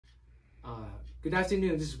Good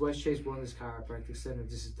afternoon, this is West Chase Wellness Chiropractic Center.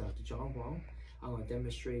 This is Dr. John Huang. I'm going to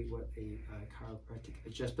demonstrate what a chiropractic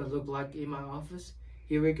adjustment looks like in my office.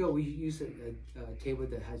 Here we go. We use a table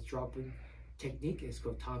that has dropping technique. It's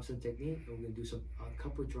called Thompson technique. We're going to do a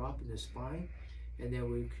couple drop in the spine, and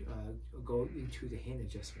then we go into the hand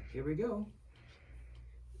adjustment. Here we go.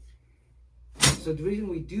 So the reason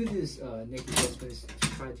we do this neck adjustment is to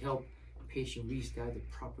try to help patient reestablish the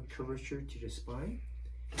proper curvature to the spine.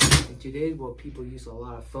 And today, well, people use a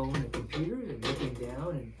lot of phone and computers and looking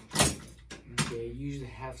down, and they usually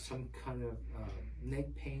have some kind of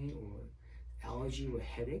neck pain or allergy or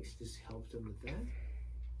headaches. This helps them with that.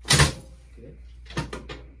 Good.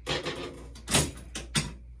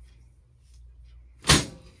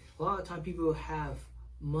 A lot of times people have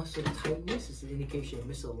muscle tightness. It's an indication of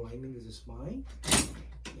misalignment of the spine,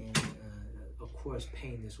 and of course,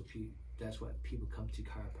 pain. That's why people come to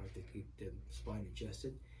chiropractic to get the spine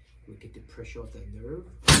adjusted. We get the pressure off the nerve.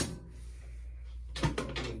 There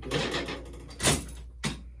you go.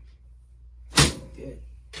 Good.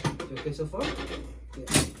 You okay so far? Good.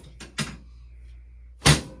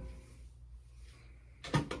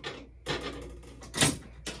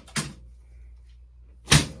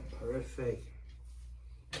 Perfect.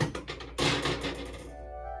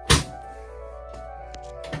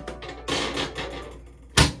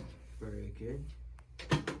 Very good.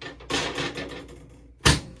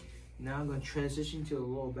 Now I'm going to transition to the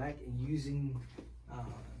lower back and using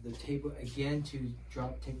the table again to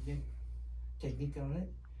drop technique on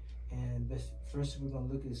it. And first we're going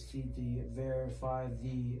to look and see verify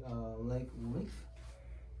the leg length.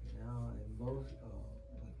 Now in both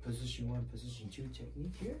position 1, position 2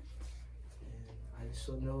 technique here. And I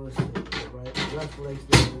also notice that the left leg's a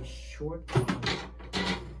little bit short on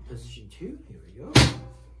position 2. Here we go.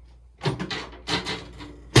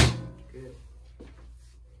 Good.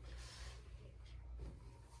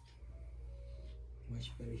 Much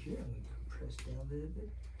better here. I'm going to compress down a little bit.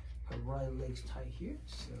 Her right leg's tight here,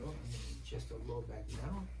 so I'm going to adjust the lower back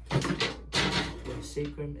now. Where the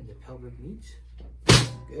sacrum and the pelvic meet.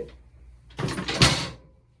 Good.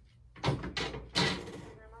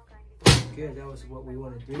 Good, that was what we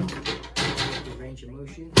want to do. Get the range of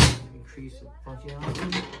motion, increase the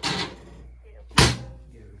functionality.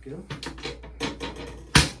 There we go.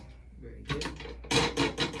 Very good.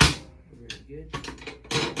 Very good.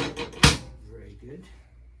 Very good.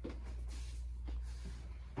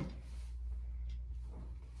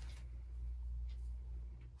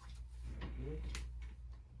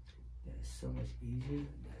 That's so much easier.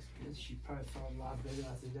 That's good. She probably felt a lot better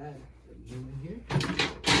after that. Moving here.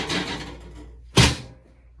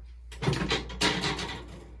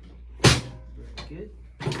 Very good.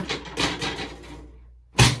 Very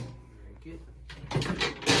good.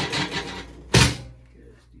 Good.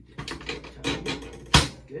 Let's do this.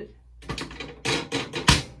 Good.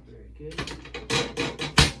 Very good.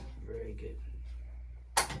 Very good.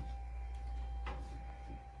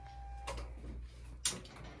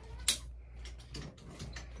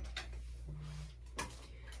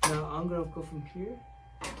 Now I'm gonna go from here.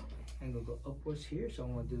 I'm gonna go upwards here. So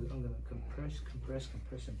I'm gonna compress,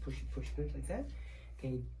 and push, like that.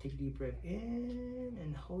 Can you take a deep breath in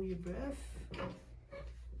and hold your breath?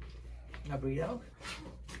 Now breathe out.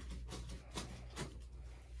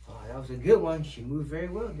 Oh, that was a good one. She moved very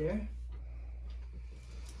well there.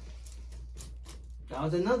 That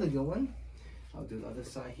was another good one. I'll do the other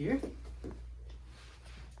side here.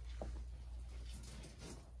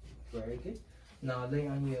 Very good. Now lay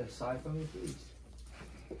on your side for me, please.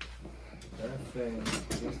 Perfect.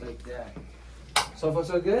 Just like that. So far,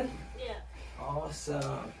 so good? Yeah.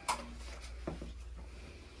 Awesome.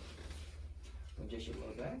 Adjust your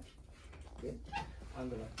lower back. Good. I'm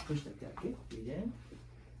going to push like that. Good. Breathe in.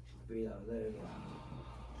 Breathe out. Let it go.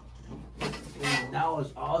 Ooh, that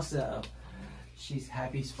was awesome. She's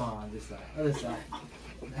happy spawn this side. Other side.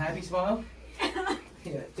 Happy spawn?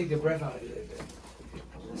 Yeah. Take the breath out a little bit.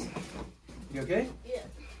 You okay? Yeah.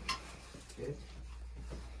 Good.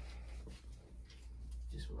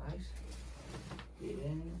 Just relax. Breathe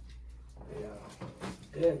in. Breathe out.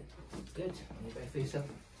 Good. Good. Your back face up.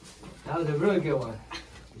 That was a really good one.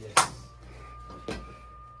 Yes.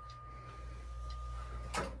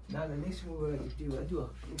 Now the next one we're going to do,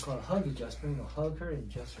 we call a hug adjustment. We're going to hug her and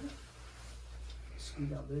adjust her.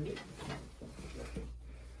 Squeeze out a little bit.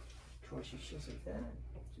 Cross your chest like that.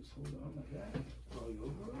 Just hold on like that. Roll you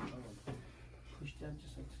over. Push down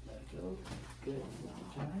just like that. Let it go. Good. Another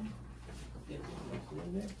time. Good. A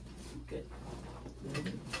little bit. Good. A little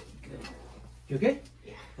bit. Good. You okay?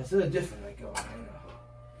 Yeah. That's a little different. Like, oh, I know.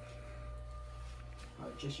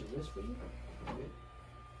 Alright, just your wrist for you. Good.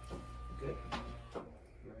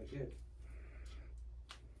 good.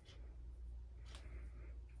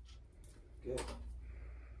 Good.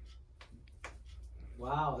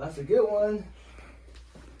 Wow, that's a good one.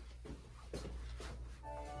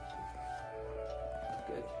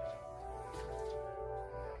 Good.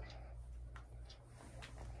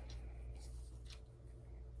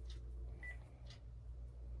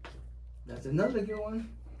 That's another good one.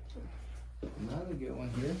 Another good one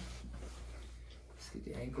here. Let's get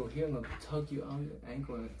the ankle here. I'm gonna tug you on the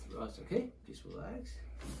ankle and thrust, okay? Just relax.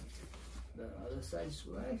 The other side, just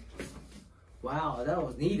relax. Wow, that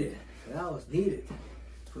was needed. That was needed,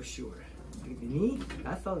 for sure. Get the knee.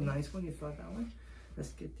 That felt nice when you felt that one. Let's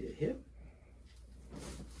get the hip.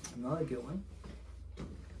 Another good one.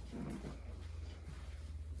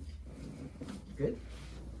 Good.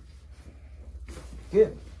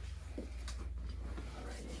 Good.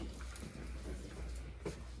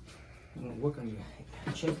 I'm gonna work on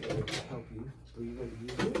your chest area to help you. Breathe really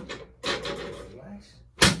easy. Relax.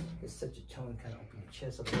 It's such a tone, kind of open your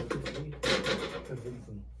chest up a little bit for you. Prevent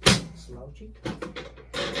from slouching.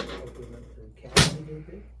 Open up the cavity a little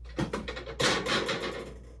bit.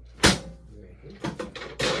 Very good.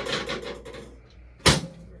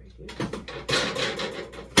 Very good.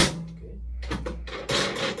 Good.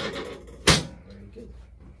 Very good.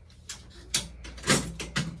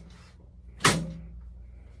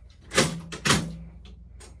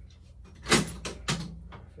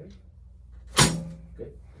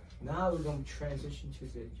 Good. Now we're going to transition to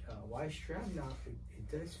the Y strap. Now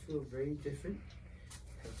it does feel very different.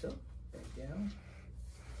 Heads up, back down.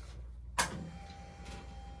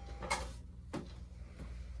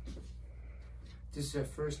 This is our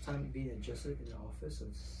first time being adjusted in the office, so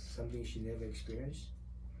it's something she never experienced.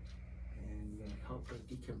 And we're going to help her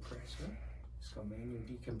decompress her. It's called manual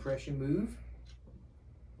decompression move.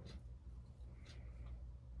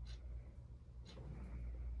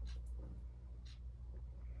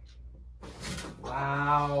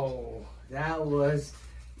 Wow, that was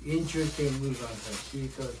interesting move on her. She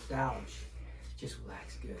goes down. Just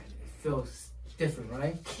relax, good. It feels different,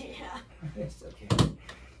 right? Yeah. It's okay.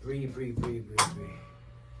 Breathe, breathe, breathe, breathe,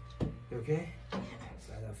 breathe. You okay?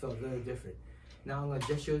 So that felt a little different. Now I'm gonna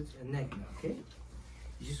adjust your neck now, okay?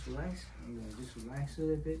 You just relax. I'm gonna just relax a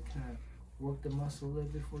little bit, kind of work the muscle a little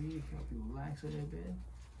bit for you, help you relax a little bit.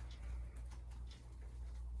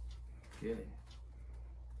 Good.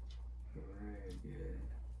 Very good.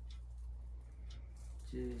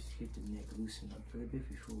 Just get the neck loosened up a little bit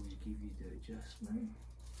before we give you the adjustment.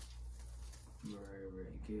 Very,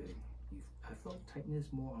 very good. I felt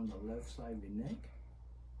tightness more on the left side of your neck.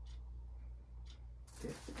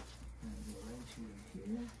 Good. And go right to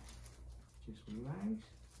here. Just relax.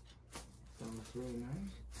 That was very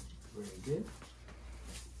nice. Very good.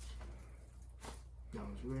 That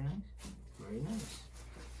was very nice. Very nice.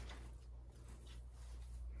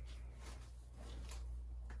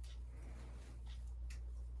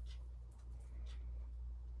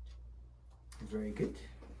 Very good.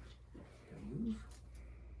 Move.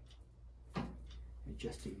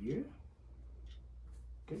 Adjust the ear.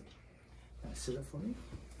 Good. Now sit up for me.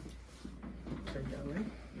 Turn that way.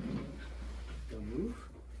 Don't move.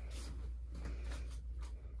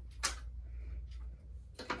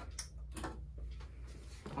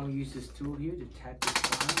 I'll use this tool here to tap your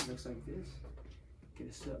spine. It looks like this. Get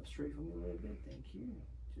it set up straight for me a little bit. Thank you.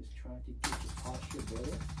 Just trying to get your posture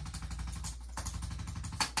better.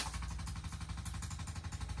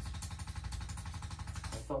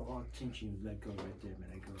 I felt a lot of tension let go right there when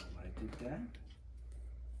I did that.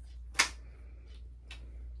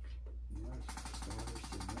 Now establish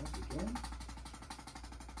the neck again.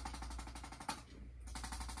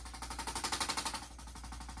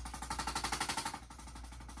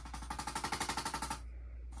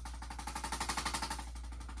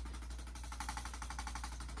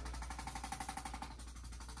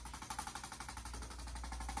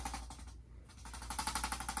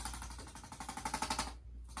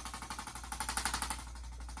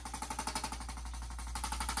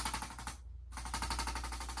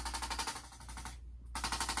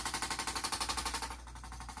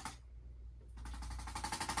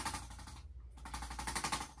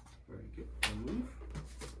 Very good. Move.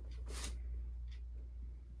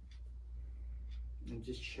 And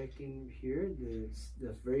just checking here,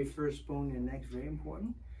 the very first bone in the neck is very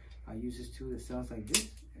important. I use this tool that sounds like this.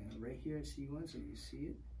 And right here, see one, so you see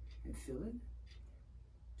it and feel it.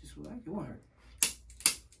 Just relax. It won't hurt.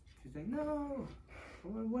 She's like, no, I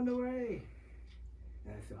want one away.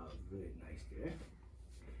 That felt really nice there.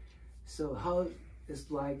 So how it's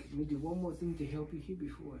like, let me do one more thing to help you here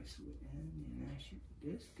before I switch and ask you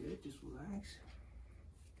this. Good, just relax.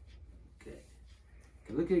 Good.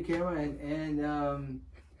 Look at the camera, and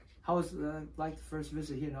how was like the first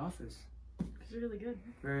visit here in the office? It's really good.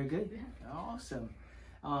 Very good. Yeah. Awesome.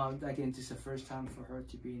 Again, this is the first time for her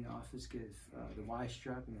to be in the office, get the Y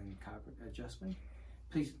strap and then chiropractic adjustment.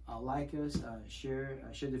 Please like us, share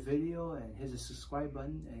the video, and hit the subscribe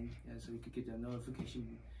button, and so you can get the notification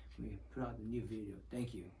when we put out the new video.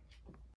 Thank you.